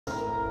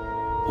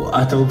u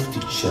qataw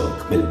ftit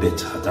xewk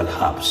mill-bitħa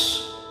tal-ħabs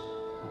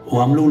u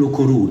għamlulu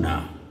kuruna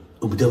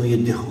u bdew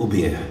jiddieħqu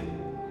bih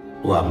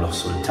u għamluh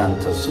sultan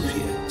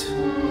taż-Żufjet.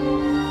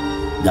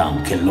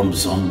 Dawn kellhom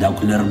bżonn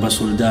dawk l-4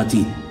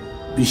 soldati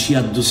biex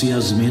jgħaddu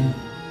sija żmien.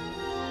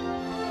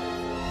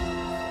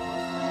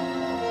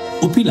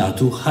 U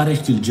Pilatu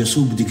ħareġ lil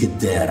Ġesu b'dik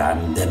id-dera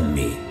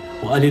mdemmi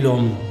u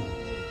qalilhom: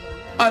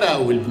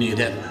 Araw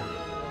il-bniedem.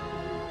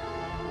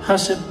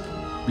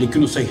 Ħaseb li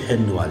kienu se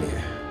jħennu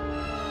għalih.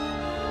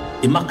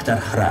 Imma aktar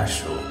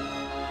ħraxu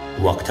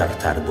u aktar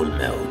tarbu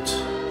l-mewt.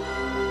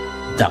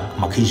 Dak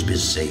ma kienx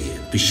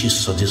biżżejjed biex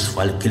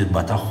jissodisfa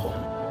l-kilba tagħhom.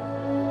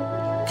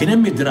 Kien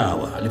hemm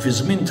idrawa li fi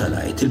żmien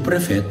tal-għid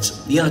il-prefett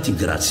jagħti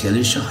grazzja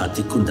lil xi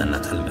ħadd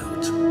ikkundannat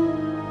għall-mewt.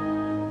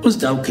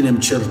 Użdaw kien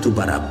hemm ċertu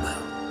Barabba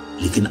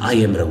li kien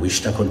qajjem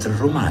rewwixta kontra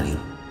r-Rumani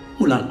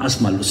u lanqas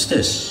mallu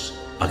stess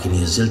ma kien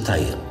jinżel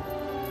tajjeb.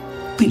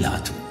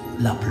 Pilatu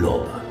lab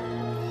logħba.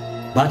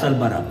 Bata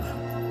l-Barabba.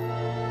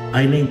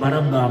 Għajnej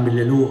Barabba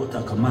mill-eluq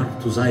ta'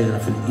 kamartu żgħira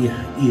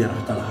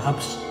fil-qiegħ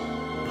tal-ħabs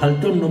bħal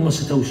donnu ma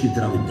setgħux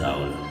jidraw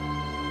id-dawl.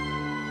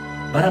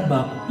 Barabba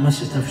ma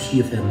setafx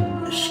jifhem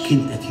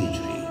x'kien qed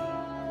jiġri.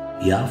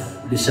 Jaf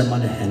li sema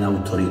leħen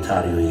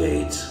awtoritarju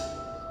jgħid: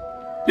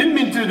 Lil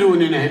min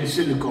triduni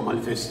neħilsilkom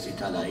għall-festi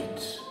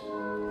tal-għid?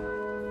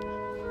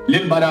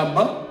 Lil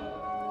Barabba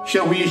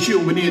xewwieċi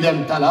u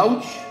bniedem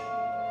tal-Awġ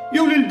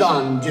jew lil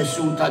dan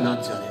Ġesu ta'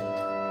 Nazaret?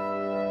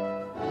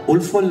 U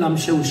l-folla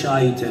mxewxa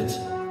għajtet: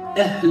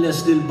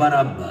 Eħles lil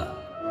Barabba.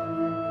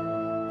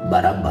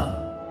 Barabba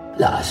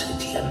laqas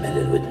qed jemmel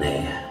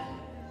il-widnejh.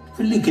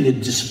 Filli kien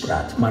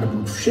id-disprat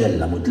marbut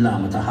f'xella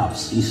mudlama ta'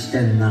 ħabs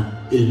jistenna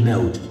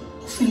il-mewt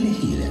u filli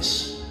ħieles.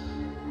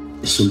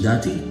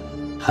 Is-soldati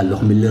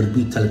ħalluh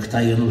mill-irbit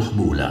tal-ktajjen u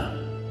l-ħbula.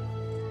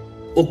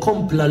 U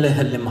kompla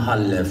leħel li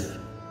mħallef.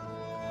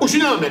 U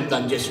x'nagħmel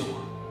dan Ġesu?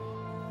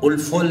 U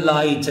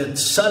l-folla għajtet: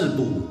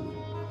 Salbu!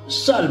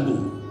 Salbu!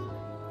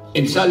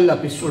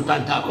 Insallab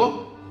is-sultan tagħkom?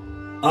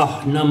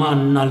 Aħna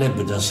m'għandna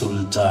l-ebda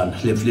sultan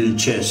ħlif lil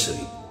Ċesri.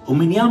 U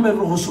min jagħmel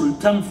ruħu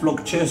sultan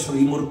flok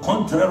Ċesri jmur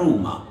kontra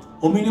Ruma.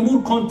 U min imur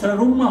kontra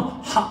Ruma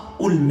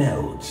ħaqqu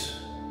l-mewt.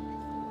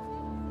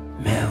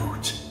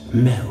 Mewt,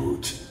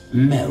 mewt,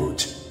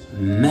 mewt,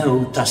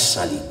 mewt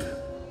tas-salib.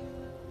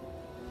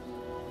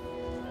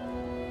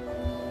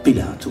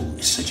 Pilatu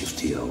issa ġif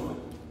tiegħu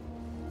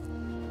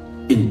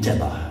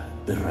intebaħ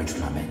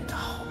bir-raġunament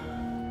tagħhom.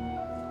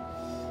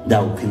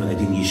 Daw kienu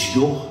qegħdin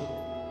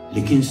jixjuh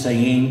li kien se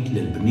jgħin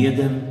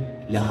lill-bniedem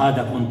li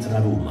ħada kontra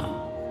Ruma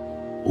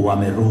u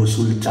għamel ruħu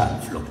sultan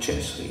flok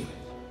Ċesri.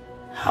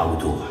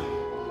 Ħawduh.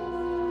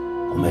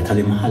 U meta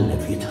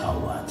l-imħallef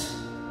jitħawwad,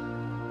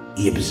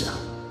 jibża.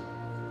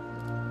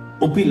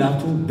 U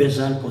Pilatu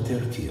beża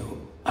l-poter tiegħu,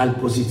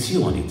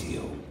 għall-pożizzjoni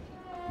tiegħu.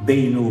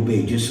 Bejnu u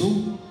bejn Ġesu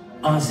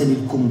għażel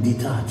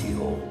il-kumdità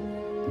tiegħu.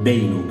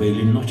 Bejnu u bejn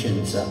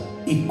l-innoċenza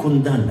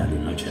ikkundanna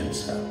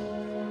l-innoċenza.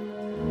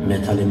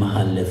 Meta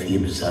l-imħallef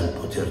jibża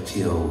l-poter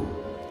tiegħu,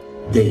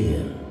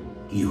 dejjem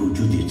jieħu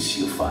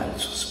ġudizzju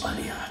falsu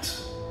żbaljat.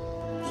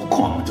 U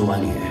komdu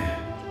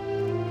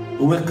għalih.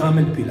 U hekk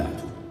għamel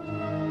Pilatu.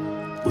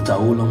 U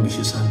tawulhom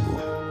biex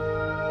isalbuh.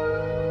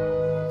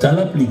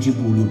 Talab li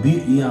jġibulu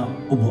biqja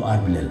u buqar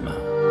bl-ilma.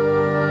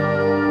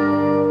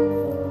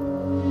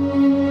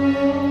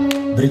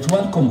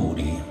 B'ritwal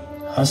komuni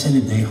ħasel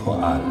idejh u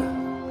qal: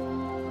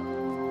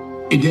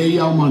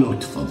 Idejja u ma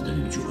notfa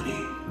f'dan il-ġuri.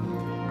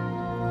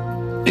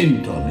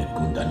 Intom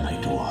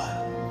ikkundannajtuh.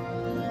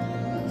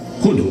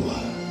 Ħuduh.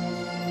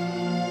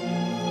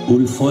 U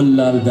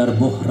l-folla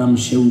l-darboħra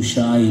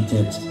mxewxa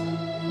għajtet: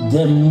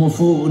 Demmu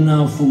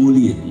fuqna fuq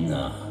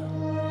uliedna.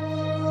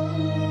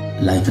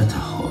 L-għajta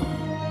tagħhom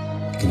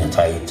kienet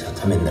għajta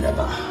ta' min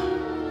rebaħ,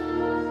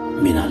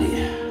 min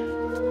għalih.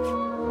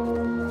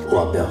 U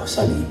għabbeħ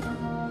salib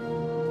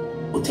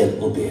u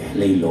telqu bih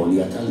lejn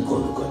l-għolja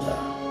tal-Golgota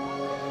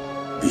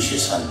biex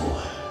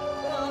jisalbuh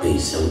bejn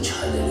żewġ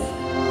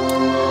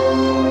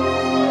ħalelin.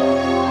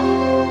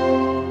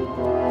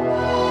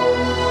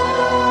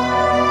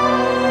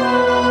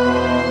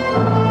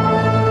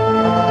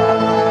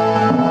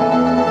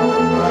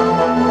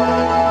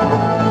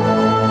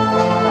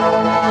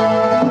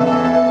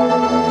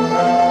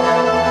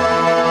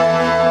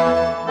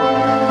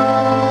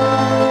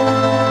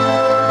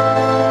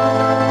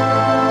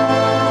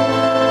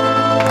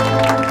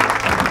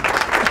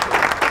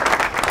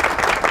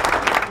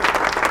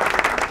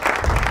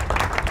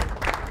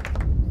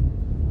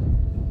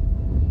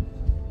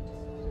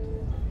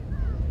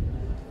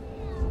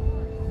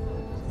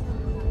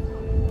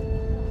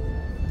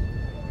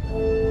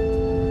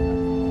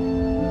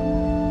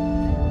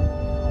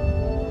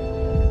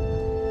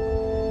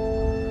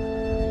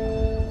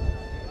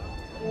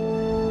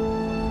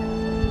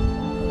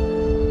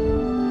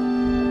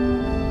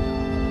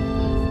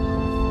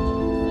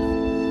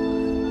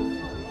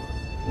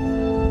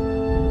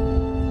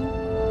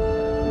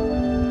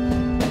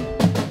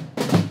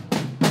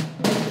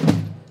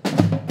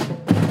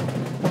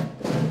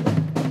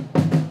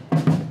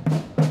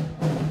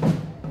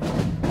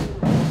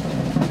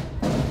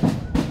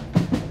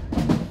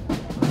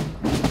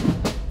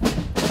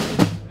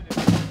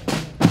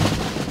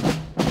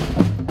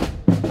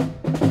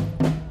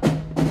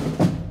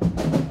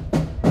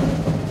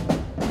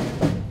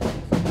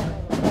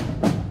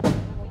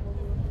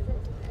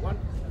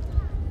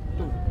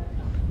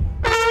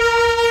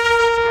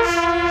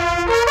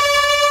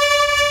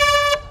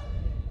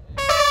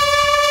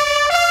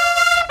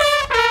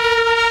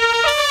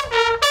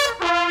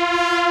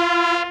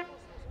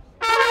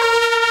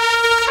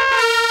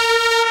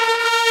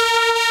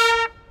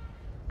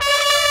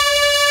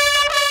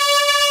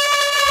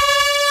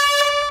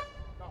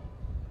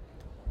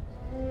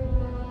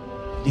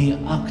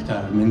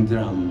 minn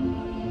dram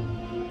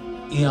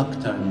hi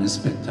aktar minn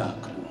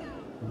spettaklu.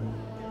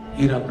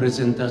 Hi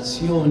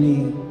rappreżentazzjoni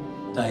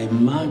ta'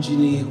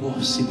 immaġini u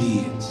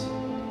ħsibijiet,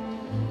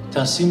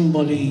 ta'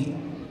 simboli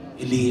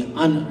li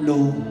għanqlu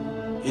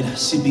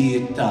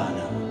il-ħsibijiet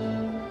tagħna.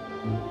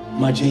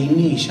 Ma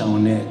ġejniex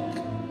hawnhekk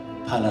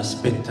bħala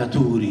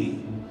spettaturi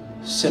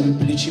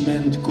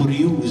sempliċiment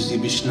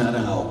kurjużi biex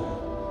naraw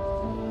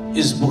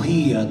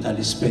iżbuħija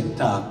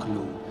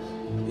tal-ispettaklu,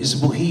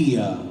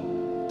 iżbuħija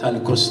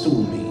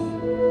tal-kostumi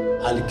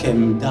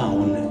għalkemm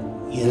dawn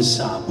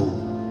jinsabu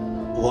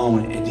u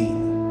hawn qegħdin.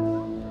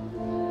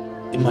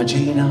 Imma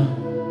ġejna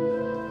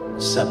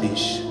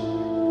sabiex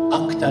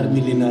aktar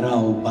milli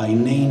naraw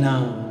bajnejna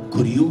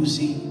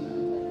kurjużi,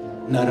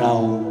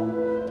 naraw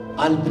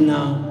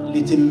qalbna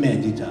li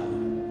timmedita,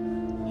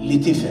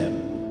 li tifhem,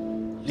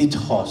 li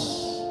tħoss,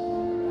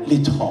 li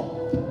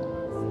tħobb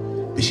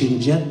biex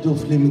inġeddu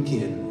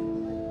flimkien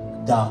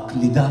dak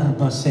li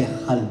darba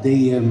seħħ għal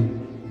dejjem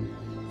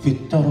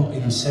fit-toroq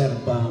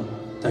imserba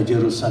ta'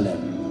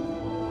 Ġerusalem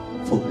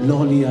fuq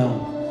l-għolja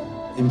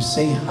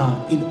imsejħa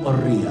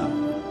il-qorrija,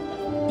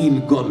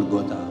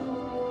 il-Golgota,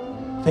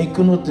 fejn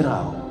kienu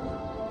draw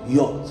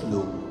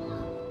joqtlu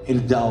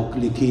il-dawk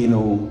li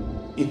kienu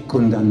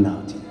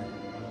ikkundannati.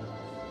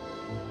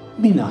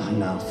 Min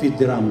aħna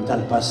fid-dram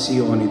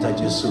tal-passjoni ta'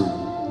 Ġesu?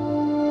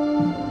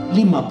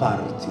 Liema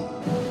parti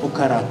u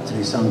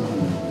karattri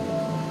sankun?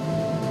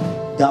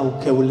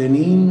 Dawk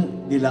ewlenin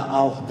li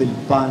laqgħuh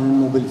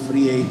bil-palm u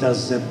bil-frijej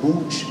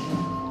taż-żebbuġ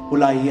u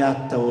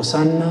l-ajjat ta'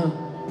 Osanna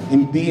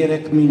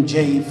imbierek minn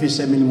ġej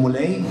fisem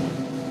il-mulej?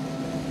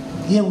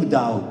 Jew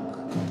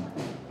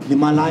dawk li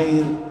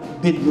malajr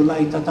bidlu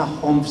lajta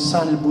tagħhom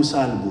f'salbu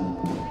salbu?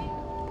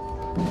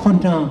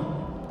 Konna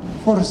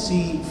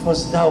forsi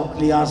fost dawk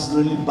li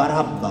jażlu lil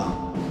Barabba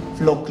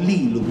flok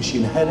lilu biex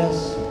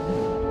jinħeles?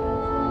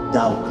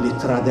 Dawk li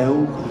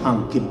tradew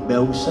ħanki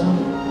b'bewsa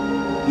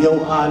jew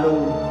qalu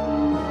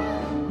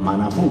ma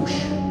nafux?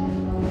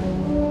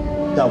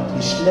 Dawk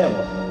li xlew?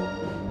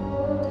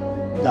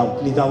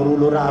 Dawk li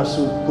dawrulu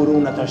rasu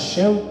b'kuruna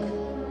tax-xewk?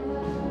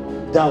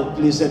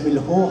 Dawk li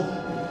żebilħuh?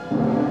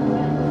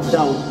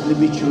 Dawk li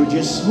biċru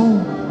ġismu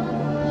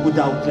u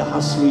dawk li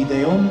ħassru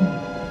idejhom?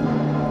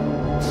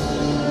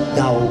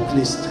 Dawk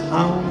li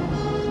stħaw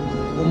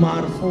u ma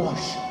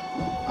rfuħx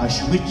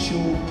għax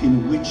wiċċu kien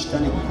wiċċ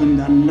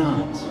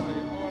tal-ikkundannat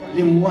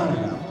li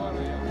mwarrab,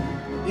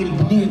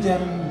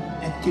 il-bniedem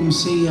hekk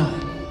imsejjaħ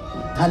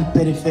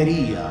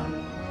tal-periferija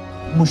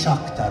mhux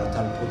aktar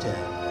tal-puter.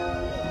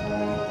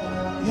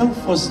 Jew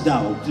fost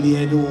dawk li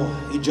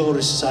għeduh iġor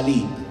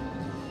is-salib,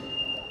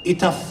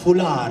 itaffu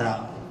l-ara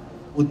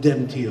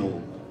quddiem tiegħu.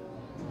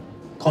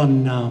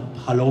 Konna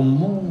bħal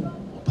ommu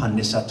u bħal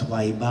nisa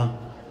twajba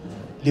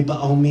li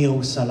baqgħu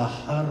miegħu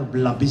sal-aħħar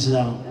bla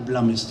biża u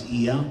bla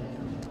mistħija.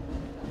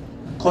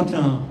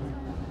 Konna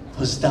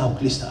fost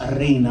dawk li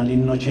staqarrejna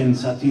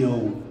l-innoċenza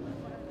tiegħu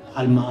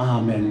bħalma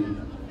għamel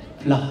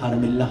fl-aħħar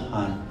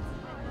mill-aħħar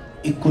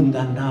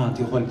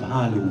ikkundannati ukoll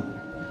bħalu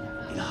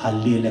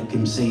il-ħallielek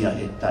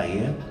imsejjaħ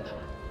it-tajjeb.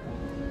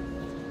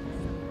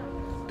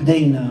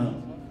 Bdejna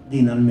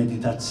din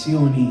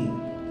l-meditazzjoni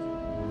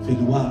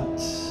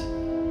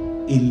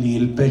fil-waqt illi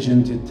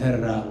l-Pageant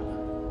itterra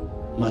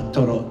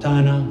mat-toroq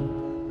tagħna.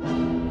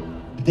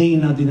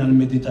 Bdejna din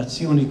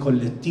l-meditazzjoni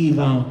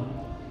kollettiva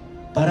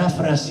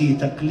parafrasi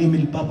ta' kliem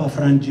il-Papa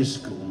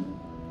Franġisku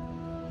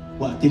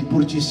waqt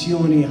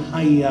il-purċissjoni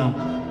ħajja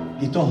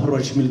li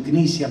toħroġ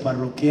mill-Knisja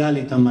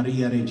Parrokjali ta'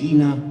 Marija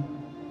Reġina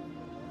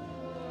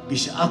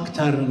biex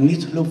aktar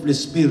nidħlu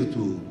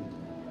fl-ispirtu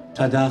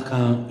ta' daka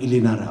illi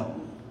naraw.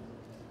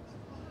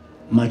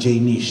 Ma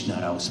ġejniex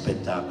naraw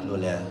spettaklu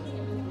le.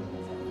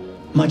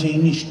 Ma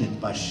ġejniex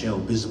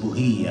nitpaxxew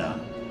biżbuħija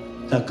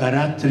ta'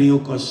 karattri u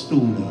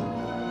kostumi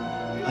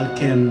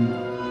għalkemm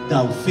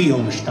daw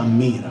fihom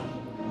x'tammira.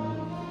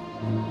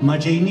 Ma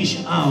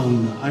ġejniex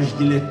hawn għax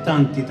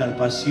dilettanti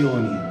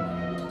tal-passjoni,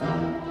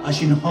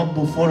 għax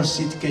inħobbu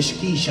forsi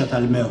tkexkixa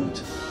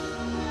tal-mewt,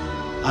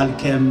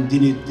 għalkemm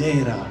din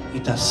id-dera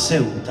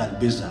itassew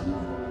tal-biżam.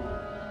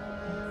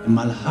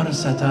 Imma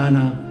l-ħarsa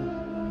tagħna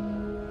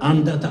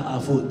għandha taqa'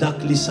 fuq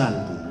dak li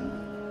salbu.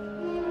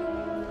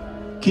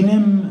 Kien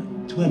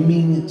hemm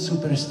twemmin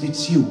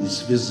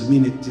superstizzjuż fi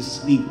żmien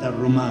it-tislib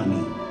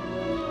tar-Rumani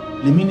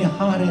li min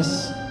iħares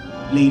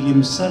lejn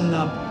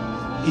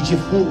l-imsallab iġi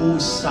fuqu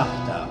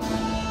s-saħta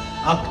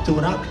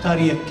aktar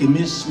jekk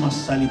imiss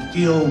mas-salib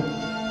tiegħu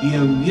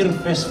jew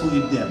jirfes fuq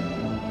id-demm.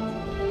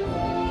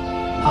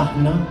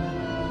 Aħna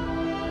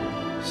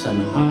se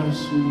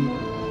nħarsu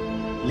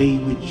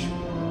lejn wiċċu.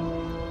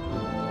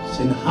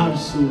 Se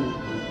nħarsu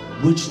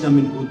wiċċna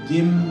minn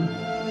quddiem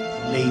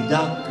lejn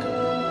dak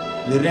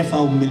li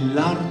refgħu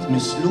mill-art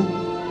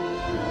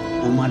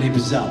mislub u ma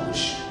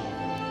nibżawx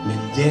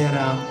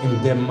mid-dera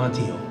imdemma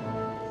tiegħu.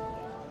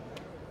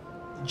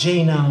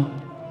 Ġejna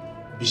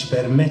biex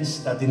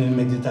permezz ta' din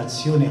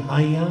il-meditazzjoni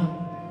ħajja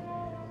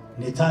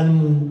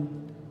nitalmu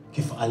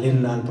kif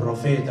qalilna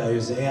l-profeta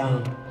Jożea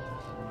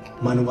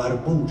ma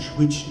nwarbux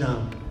wiċċna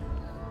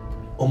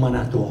u ma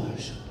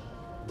nagħtuhx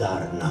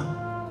darna.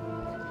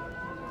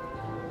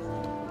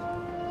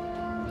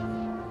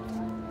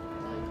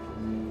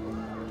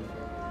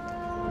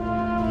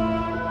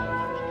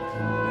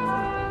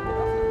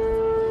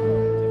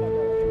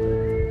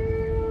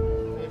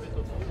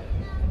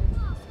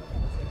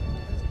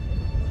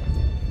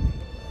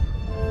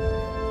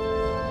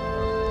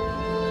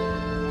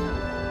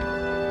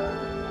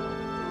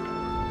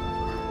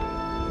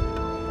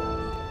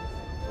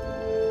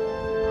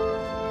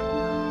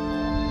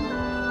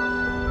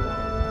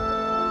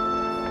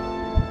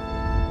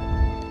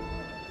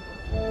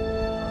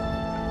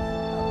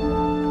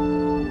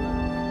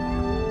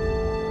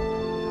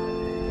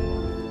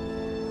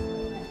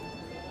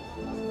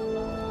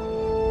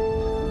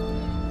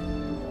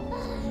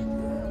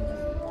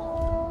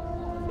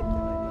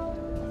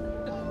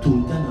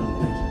 tul dan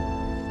il-paġent.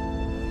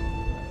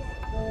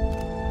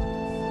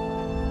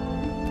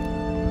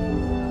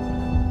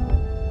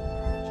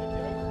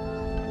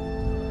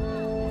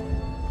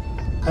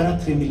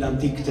 Karattri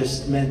mill-Antik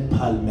Testament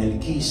bħal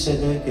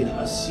Melkisedek,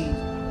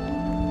 il-Qassid,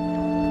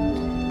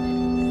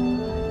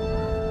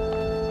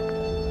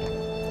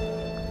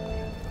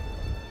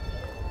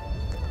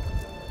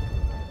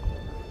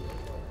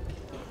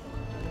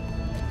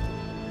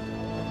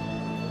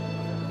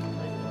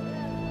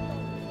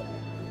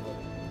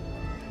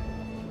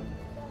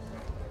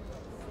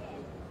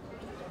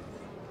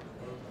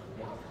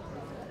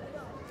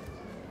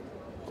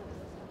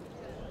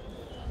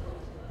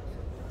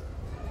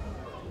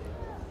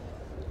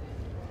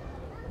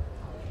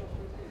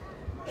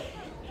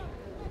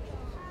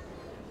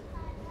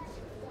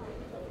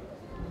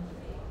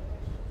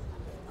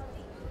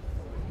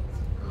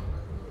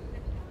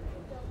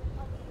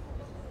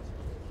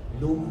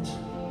 Lut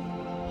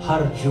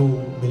ħarġu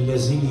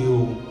mill-eżilju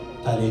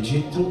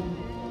tal-Eġittu,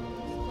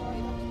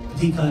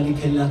 dika li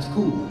kellha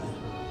tkun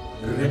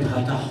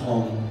ir-rebħa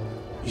tagħhom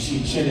biex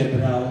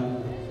jiċċelebraw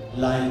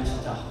l-għid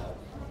tagħhom.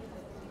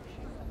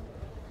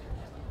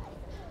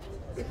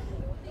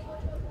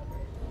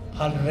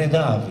 Bħal Re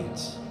David,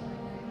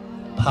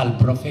 bħal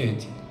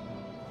profeti,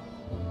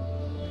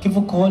 kif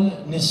ukoll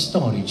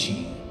nistoriċi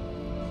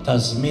ta'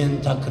 żmien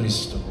ta'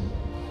 Kristu.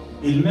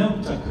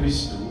 Il-mewt ta'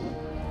 Kristu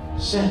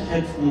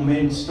seħħet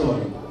f'mument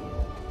storiku.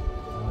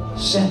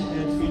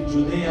 Seħħet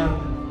fil-Ġudea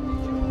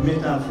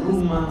meta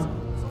f'Ruma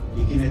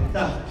li kienet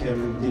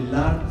taħkem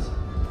dil-art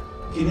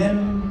kien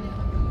hemm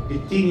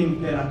it-tieni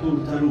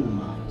imperatur ta'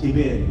 Ruma,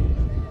 Tiberju,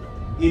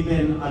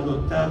 ibn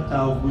adottat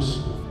ta'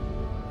 Awgustu.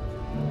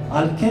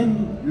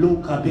 Għalkemm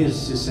Luka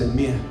biss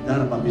isemmih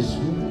darba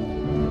biżżur,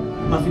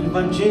 ma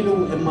fil-Vanġelu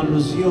hemm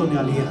allużjoni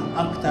għalih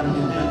aktar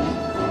minn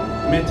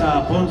hekk meta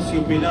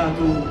Ponzju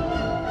Pilatu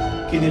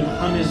kien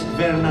il-ħames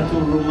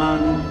gvernatur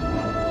Ruman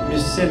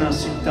mis-sena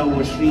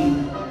 26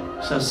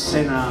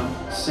 sas-sena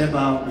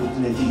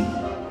 37.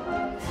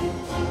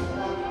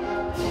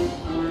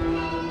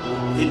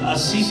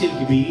 Il-qassis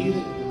il-kbir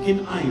kien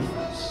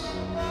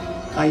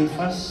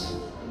Kajfas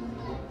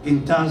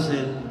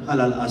intażel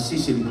bħala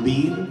l-qassis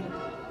il-kbir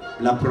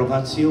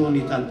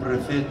l-approvazzjoni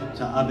tal-prefett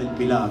ta' qabel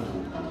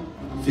Pilatu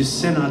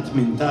fis-sena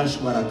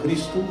 18 wara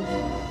Kristu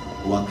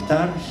u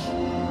aktarx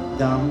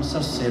dam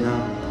sas-sena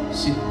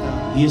 6.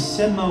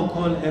 Jissemma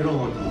wkoll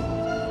Erodi,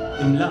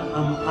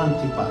 imlaqqam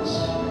Antipas,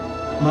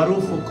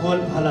 magħruf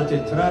ukoll bħala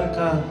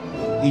tetrarka,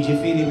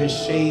 jiġifieri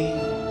mexxej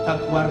ta'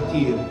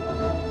 kwartier,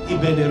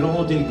 ibn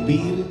Erodi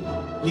l-Kbir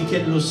li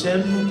kellu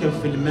semm kif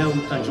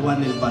fil-mewt ta'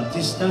 Ġwan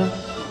il-Battista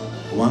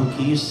u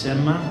anki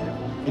jissemma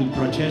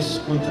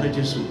fil-proċess kontra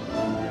Ġesu.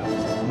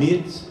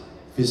 Miet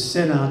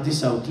fis-sena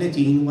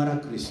 39 wara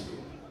Kristu.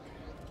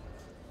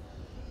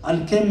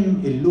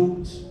 Għalkemm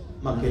il-Lut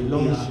ma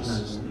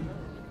kellhomx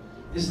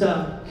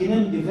iżda kien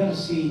hemm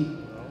diversi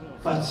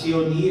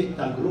fazzjonijiet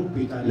ta'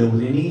 gruppi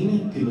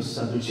tal-ewlenin kienu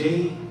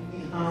s-Saduċej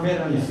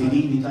vera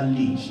l-fidili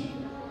tal-liġi.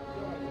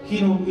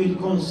 Kienu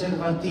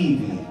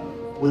il-konservativi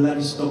u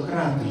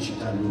l-aristokratiċi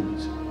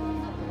tal-Lut.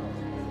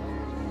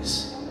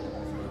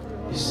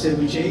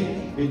 Is-Saduċej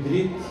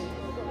bid-dritt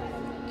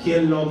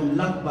kellhom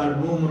l-akbar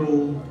numru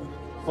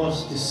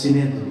fost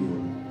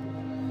is-Sinedrium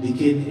li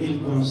kien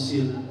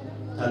il-Konsil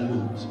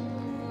tal-Lut.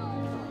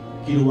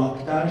 Kienu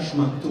aktarx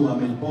maktuha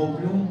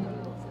mill-poplu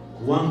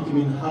u anki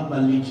minħabba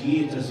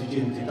l-liġijiet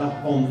eżiġenti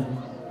tagħhom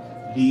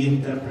li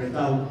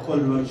jinterpretaw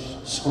kollox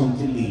skont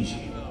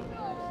il-liġi.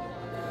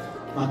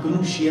 Ma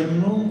kinux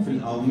jemmnu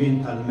fil-qawmien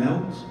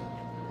tal-mewt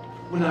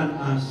u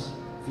lanqas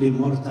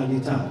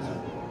fl-immortalità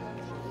tagħhom.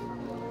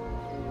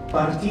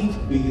 Partit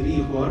kbir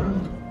ieħor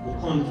u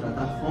kontra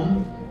tagħhom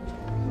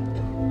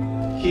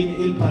kien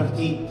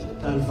il-partit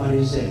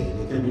tal-Farizej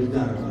li kemm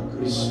il-darba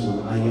Kristu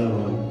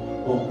għajjarhom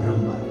opra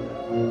mbarra.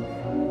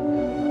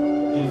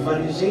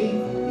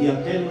 Il-Farizej hija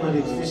kelma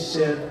li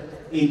tfisser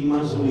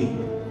il-mażulin.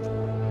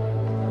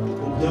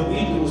 U bdew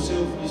jidru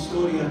sew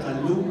fl-istorja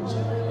tal-Lut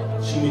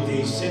xi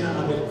 200 sena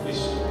qabel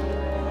Kristu.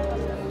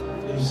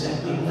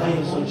 L-imseħbin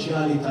tajjeb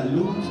soċjali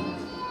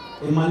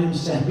tal-Lut imma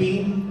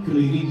l-imseħbin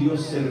kienu jridu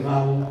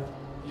josservaw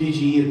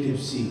liġijiet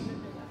ibsin.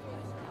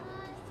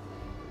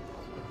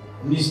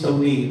 Nistgħu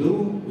ngħidu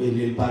li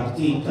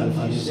l-partit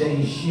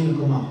tal-Farizej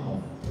xjirku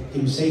magħhom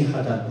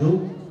imsejħa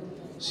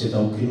tad-dnub se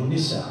daw kienu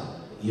nisa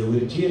jew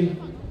irġiel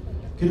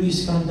kienu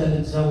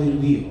jiskandalizzaw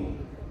il-bieħu.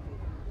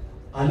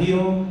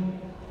 Għalihom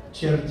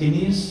ċerti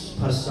nies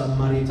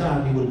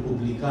bħas-Sammaritani u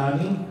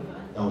l-Pubblikani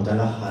daw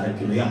tal-aħħar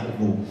kienu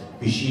jaħdmu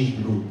biex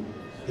jiġbru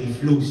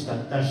il-flus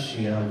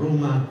tat-taxxi għal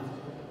Ruma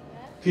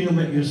kienu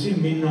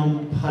meqjusin minnhom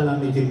bħala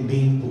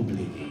mitinbin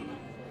pubbliki.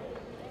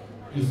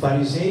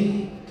 Il-Farizej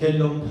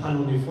kellhom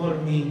bħal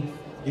uniformi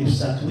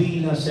libsa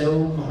twila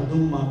sew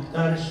maħduma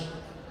aktarx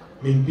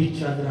minn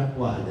biċċa drab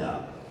waħda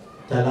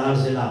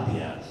tal-għażel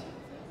abjad.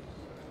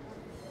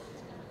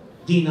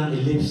 Dina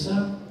il-libsa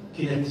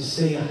kienet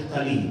tissejjaħ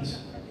talit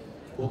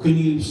u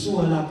kienu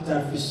jilbsuha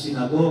l-aktar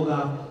fis-sinagoga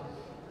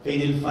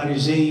fejn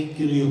il-Farizej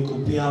kienu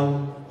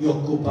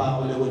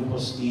jokkupaw l-ewwel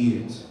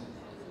postijiet.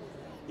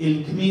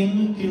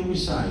 Il-kmiem kienu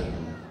wisajn.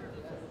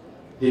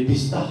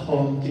 Il-bis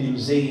tagħhom kien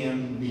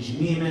imżejjem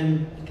biġmiemen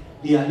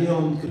li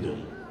għalihom kienu.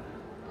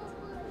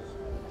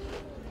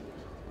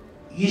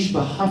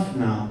 Jixbaħ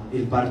ħafna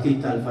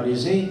il-partit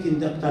tal-Farizej kien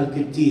dak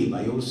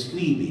tal-kittieba jew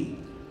skribi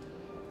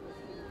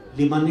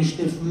li ma nix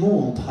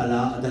nifhmuhom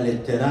bħala għaqda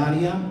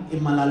letterarja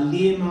imma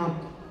l-għalliema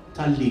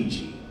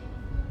tal-liġi.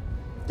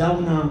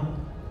 Dawna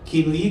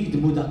kienu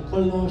jikdbu dak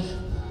kollox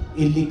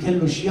illi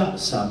kellu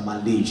x'jaqsam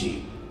mal-liġi.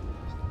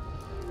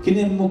 Kien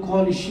hemm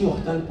ukoll ix-xjuħ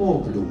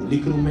tal-poplu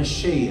li kienu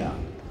mexxejja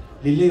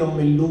li lihom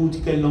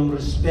il-lud kellhom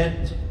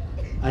rispett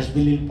għax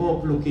billi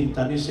l-poplu kien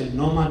ta' nies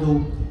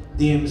il-nomadu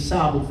dejjem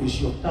sabu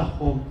fix-xjuħ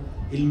tagħhom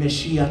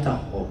il-mexxija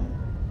tagħhom.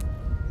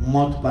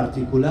 Mod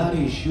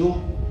partikulari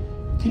x-xjuħ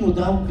kienu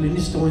dawk li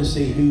nistgħu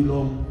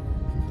nsejħilhom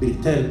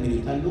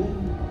bil-termini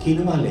tal-lum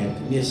kienu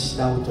għalhekk nies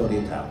ta'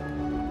 awtorità.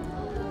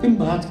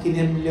 Imbagħad kien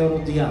hemm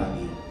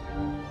l-Erodjani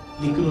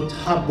li kienu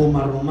tħabbu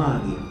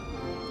mar-Rumani,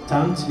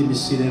 tant li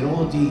missier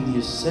Erodi li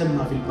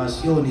jissemma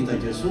fil-passjoni ta'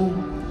 Ġesu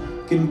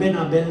kien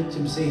bena belt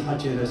msejħa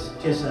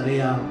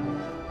Ċesarea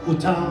u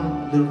ta'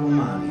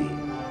 lill-Rumani.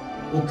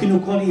 U kienu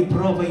wkoll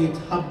jipprova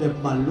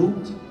jitħabbeb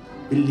mal-Lut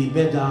billi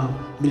beda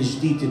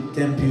mill-ġdid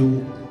it-tempju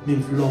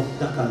minn flok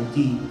dak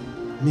antik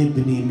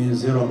mibni minn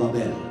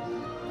Zerobabel.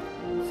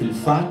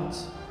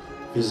 Fil-fatt,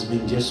 fi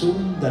żmien Ġesu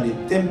dan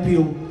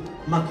it-tempju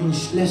ma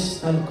kienx lest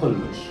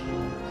tal-kollox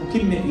u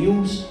kien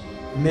meqjus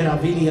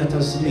meravilja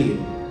ta' żmien.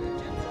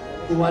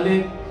 U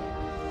għalhekk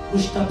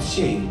mhux ta'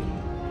 b'xejn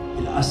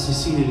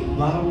il-qassisin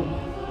il-kbar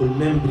u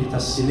l-membri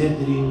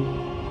tas-Sinedri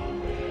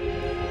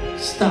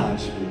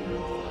staġbu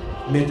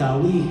meta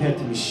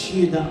wieħed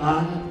mix-xhieda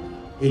qal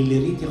illi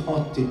rid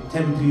iħodd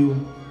it-tempju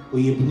u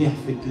jibnieh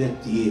fi 3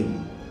 ijiem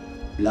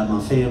bla ma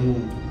fehmu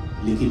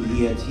li kien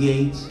qiegħed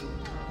jgħid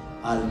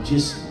għal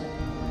ġismu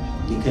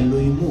li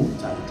kellu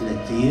jmut għal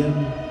 3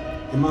 ijiem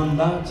imma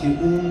mbagħad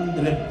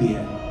iqum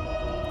rebbieħ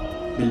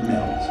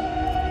bil-mewt.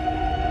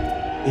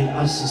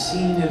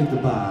 Il-qassisin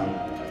il-kbar,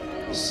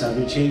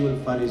 is-Saduċej u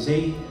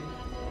l-Farizej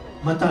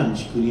ma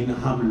tantx kienu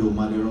jinħamlu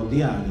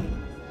mal-Erodjani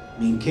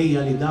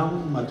minkejja li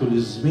dawn matul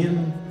iż-żmien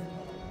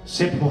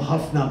sebħu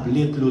ħafna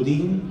bliet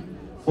ludin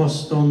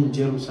fosthom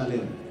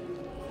Ġerusalemm.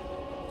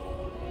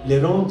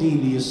 L-Erodi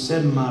li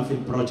jissemma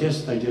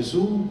fil-proċess ta'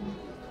 Ġesu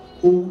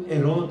hu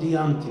Erodi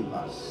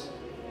Antipas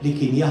li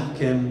kien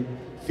jaħkem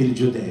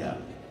fil-Ġudea.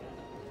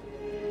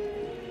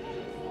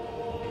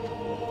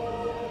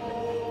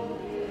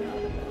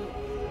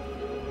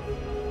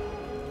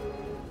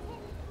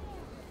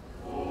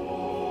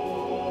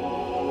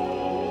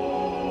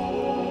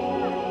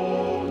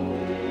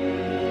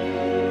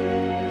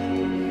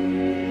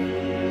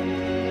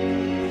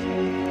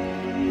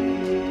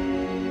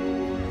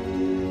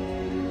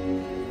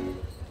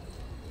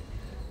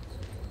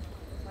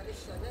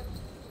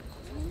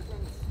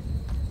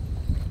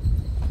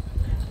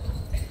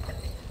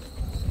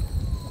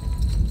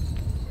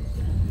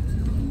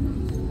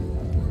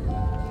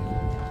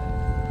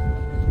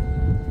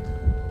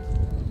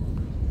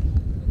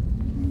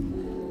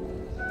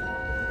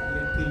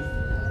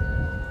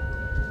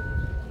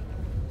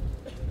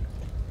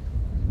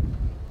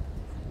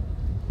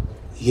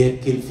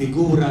 Jekk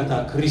il-figura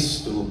ta'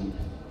 Kristu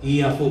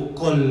hija fuq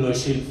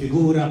kollox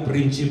il-figura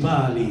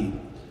prinċipali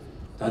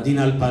ta' din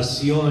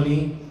il-passjoni,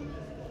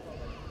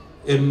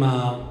 imma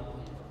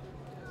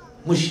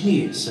mhux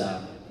nieqsa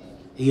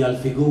hija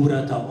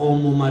l-figura ta'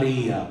 Ommu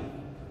Marija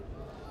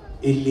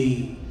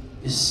illi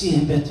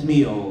ssieħbet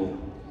miegħu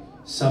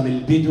sa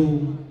mill-bidu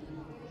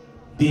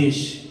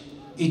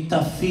biex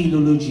ittaffilu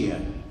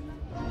l-uġien,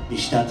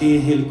 biex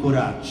tagħtih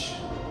il-kuraġġ,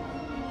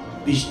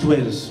 biex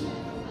twersu.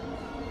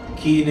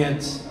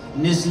 Kienet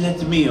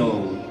niżlet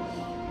miegħu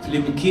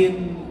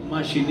flimkien ma'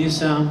 xi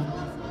nisa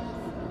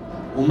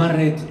u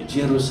marret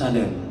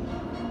Ġerusalemm.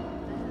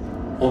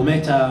 U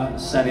meta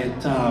saret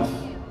taf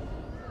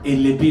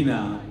illi bina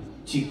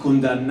ġie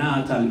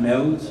kundannata għal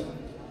mewt,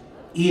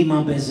 hi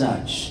ma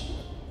beżatx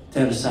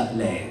tersaq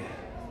lejh.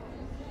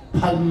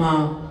 Bħalma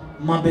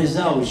ma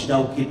beżawx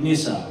dawk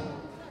in-nisa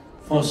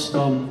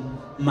fosthom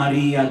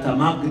Marija ta'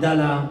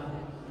 Magdala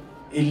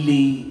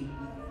illi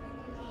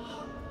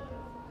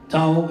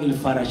taw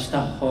il-faraġ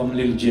tagħhom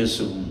lil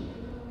Ġesu.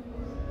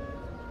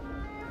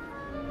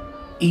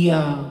 Hija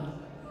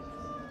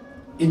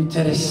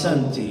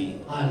interessanti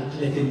għal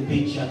 30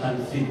 biċċa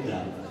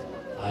tal-fidda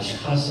għax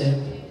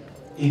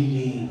ħaseb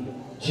illi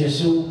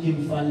Ġesu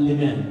kien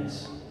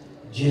falliment.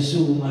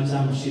 Ġesu ma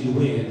żammx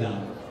il-weda.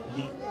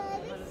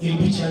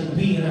 Il-biċċa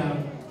kbira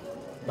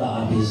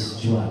baqa' biss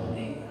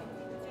Ġwanni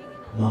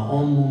ma'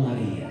 Ommu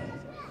Marija.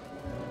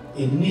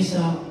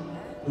 In-nisa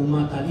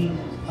huma talib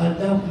għal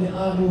dawk li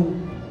qalu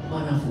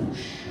ma nafux.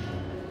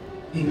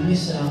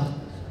 In-nisa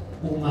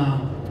huma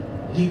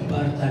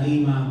l-ikbar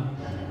talima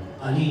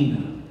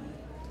għalina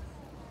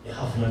li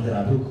ħafna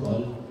drabi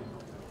wkoll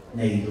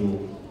ngħidu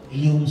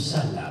li hu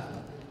msallab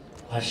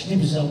għax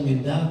nibżgħu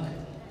minn dak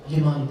li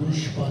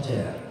m'għandux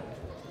poter.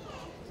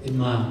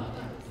 Imma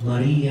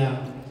Marija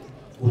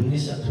u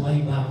n-nisa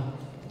twajba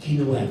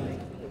kienu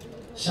hemm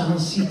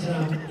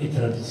Saħansitra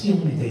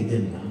it-tradizzjoni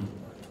tgħidilna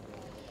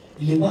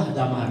li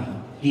waħda mara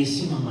li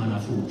jisimha ma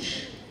nafux,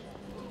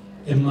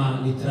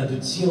 imma li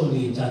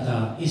tradizzjoni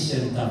ta'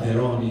 isem ta'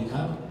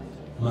 Veronika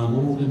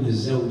magħmul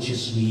miż-żewġ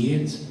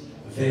ismijiet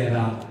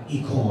vera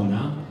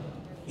ikona,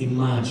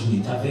 immaġni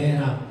ta'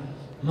 vera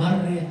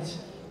marret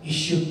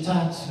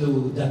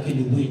ixxuttatlu dak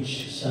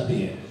il-wiċċ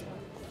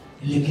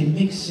sabiħ li kien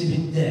miksi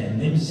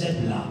bid-demm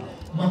imżebla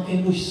ma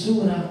kellux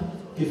sura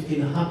kif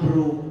kien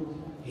ħabbru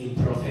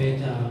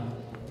il-profeta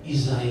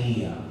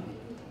Iżajija.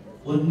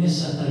 U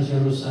n-nisa ta'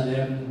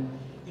 Ġerusalem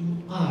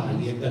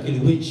imqari jekk dak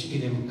il-wiċċ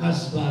kien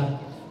imkasbar,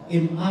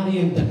 imqari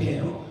jekk dak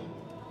lew.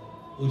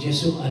 U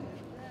Ġesu qal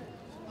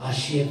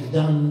għax jekk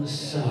dan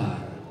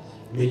sar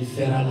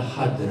mill-fera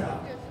l-ħadra,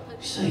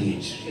 x'sa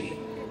jiġri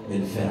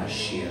mill-fera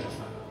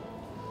x-xierfa.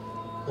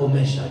 U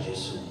mexa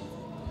Ġesu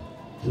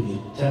tul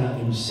it-tera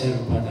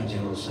imserba ta'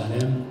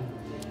 Ġerusalem,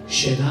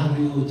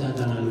 xenarju ta'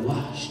 dan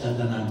il-waħx, ta'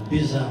 dan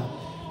il-biża,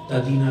 ta'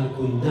 din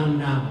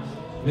il-kundanna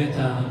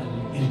meta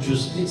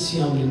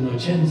il-ġustizzja u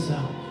l-innoċenza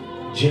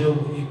ġew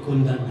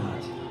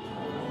ikkundannati.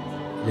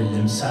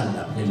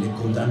 Lill-imsallab,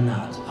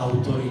 lill-ikkundannat,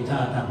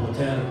 awtorità ta'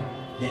 poter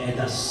li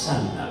qiegħda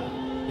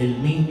ssallab lil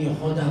min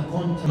jieħodha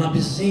kontra ma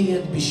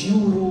biżżejjed biex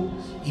juru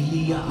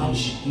illi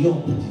jaqgħux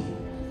jobdi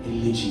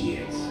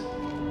il-liġijiet.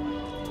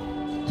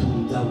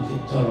 Tul dawk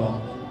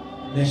it-toroq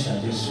mexa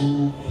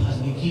Ġesu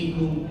ħażni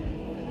kieku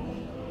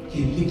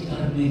kien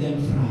l-iktar bniedem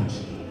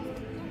fraġli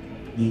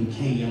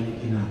minkejja li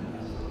kien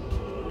għandas.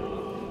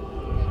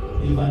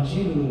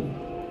 Il-Vanġilu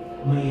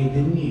ma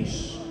jgħidilniex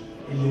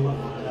illi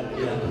waqgħa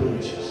bla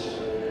kruċis.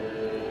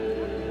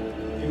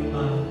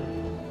 Imma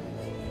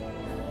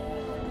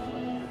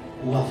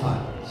huwa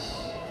fatt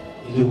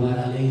illi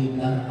wara lejl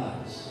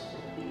l-arqas,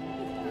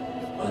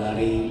 wara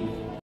lejl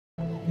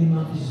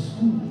imma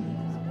biżgur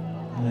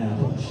ma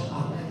jagħtux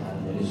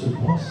aktar milli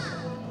suppost.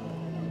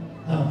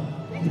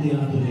 Li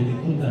għadu li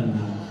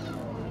kundanna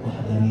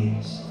waħda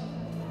nieqsa.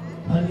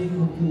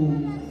 Għaliku ku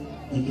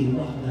dik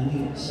il-waħda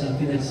nieqsa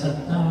kienet sa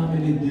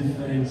tagħmel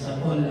id-differenza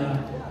kollha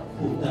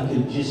fuq dak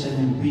il-ġisem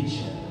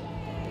imbiċċer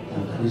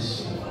ta'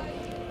 Kristu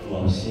u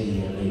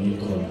għawsejjer lejn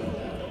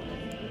il-Golgota.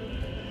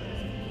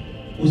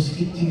 U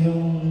skit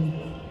tiegħu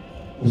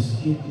u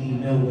skit li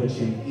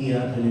mewweġ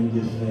il-qija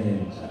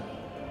tal-indifferenza.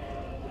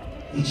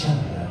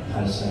 Iċarra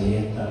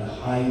bħal-sajiet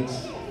tal-ħajt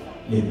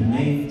li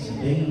bnejt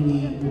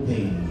bejni u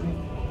bejni.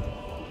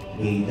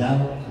 Bej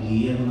dawk li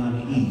jien ma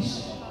nqis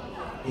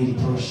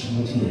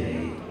il-proxmu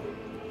tiegħi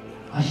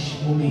għax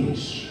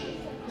mhumiex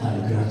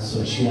tal-grazz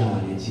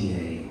soċjali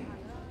tiegħi,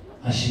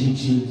 għax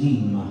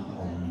miġġildin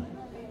magħhom,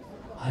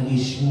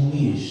 għaliex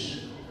mhumiex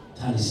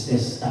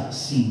tal-istess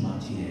taqsima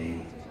tiegħi,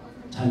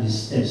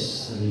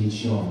 tal-istess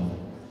reliġjon,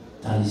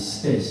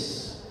 tal-istess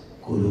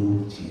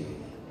kulur tiegħi.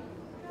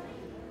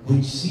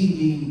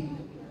 Wiċċ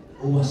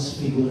huwa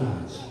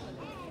sfigurat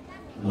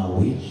ma'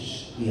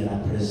 wiċċ li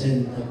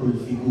jirrappreżenta kull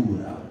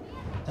figura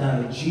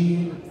ta'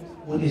 rġiel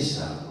u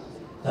nisa,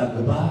 ta'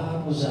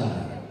 kbar u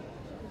żgħar,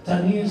 ta'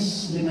 nies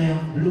li ma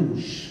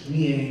jaqblux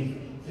miegħi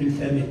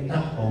fil-femiet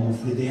tagħhom u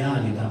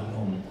fl-ideali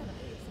tagħhom,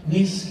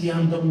 nies li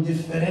għandhom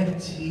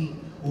differenti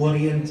u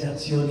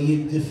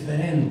orjentazzjonijiet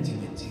differenti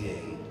minn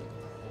tiegħi,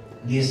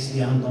 nies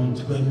li għandhom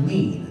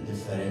twemmin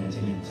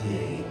differenti minn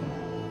tiegħi,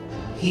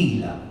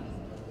 ħila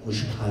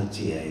mhux bħal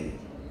tiegħi.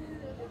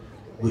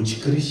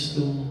 Wiċċ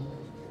Kristu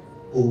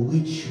u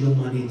wiċċ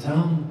l-umanità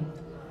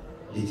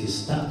li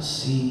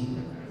tistaqsi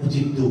u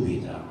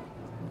tiddubita.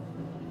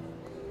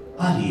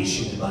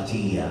 Għaliex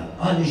il-batija,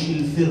 għaliex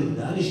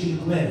il-firda, għaliex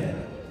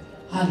il-gwerer,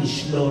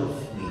 għaliex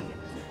l-orfni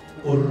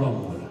u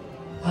r-romol,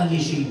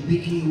 għaliex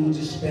il-biki u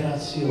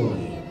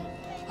disperazzjoni,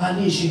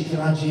 għaliex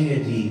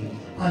il-traġedi,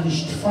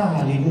 għaliex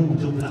tfal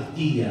imutu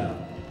bl-ħdija,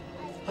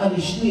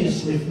 għaliex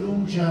nies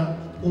mifluġa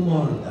u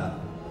morda,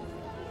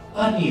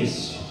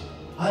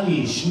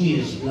 għaliex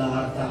nies bla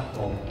ħar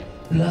tagħhom,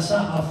 bla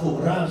saqa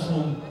fuq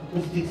rashom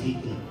u ftit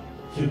ħiqi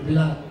fi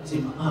blatt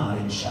imqar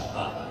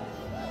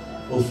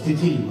imxaqqaq u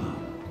ftit ilma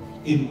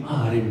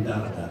imqar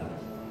imdardar.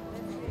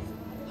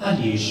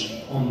 Għaliex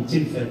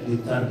tilfet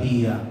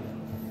lit-tarbija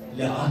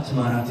li qatt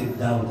ma rat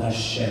id-dawl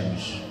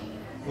tax-xemx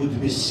u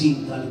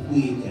tbissib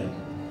tal-kwiekel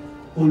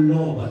u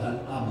l-logħba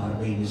tal-qamar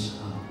bejn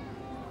is-sħab.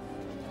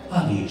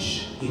 Għaliex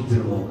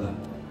id-droga,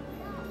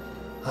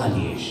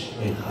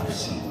 għaliex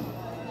il-ħabsin.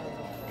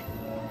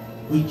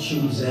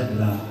 Wiċċ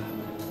mżebla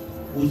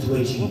u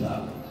tweġiba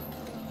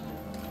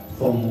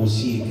fommu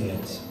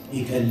siket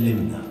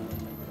ikellimna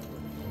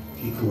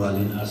kieku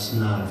għal-inqas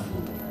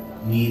narfu,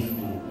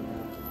 nifqu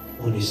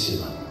u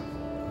nisimgħu.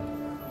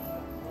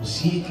 U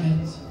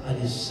siket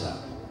għal-issa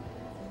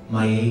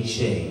ma jgħid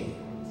xejn,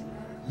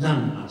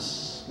 lanqas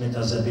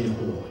meta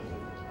żabilħuh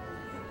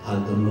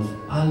bħal donnu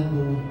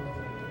f'qalbu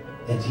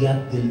qed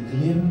jgħaddi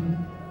l-kliem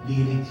li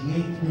jrid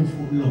jgħid minn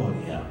fuq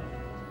l-għolja.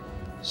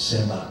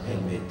 Seba'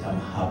 kelmiet ta'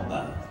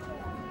 mħabba,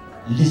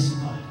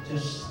 l-isbaħ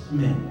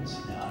testament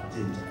li qatt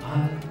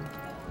intqal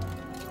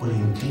u li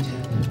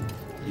nkiteb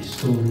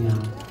l-istorja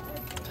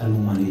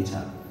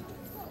tal-umanità.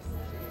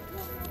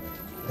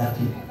 Dak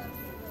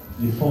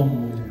li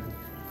fommu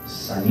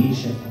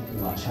s-sanixef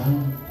u għaċan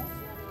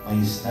ma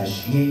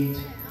jistax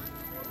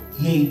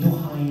jgħidu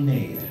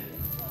ħajnejh.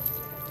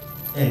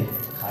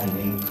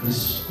 Ħajnej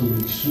Kristu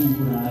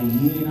miksura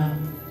għajjena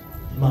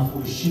ma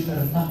fuq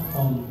ix-xifer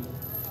tagħhom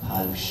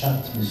bħal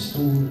f'xatt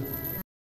mistur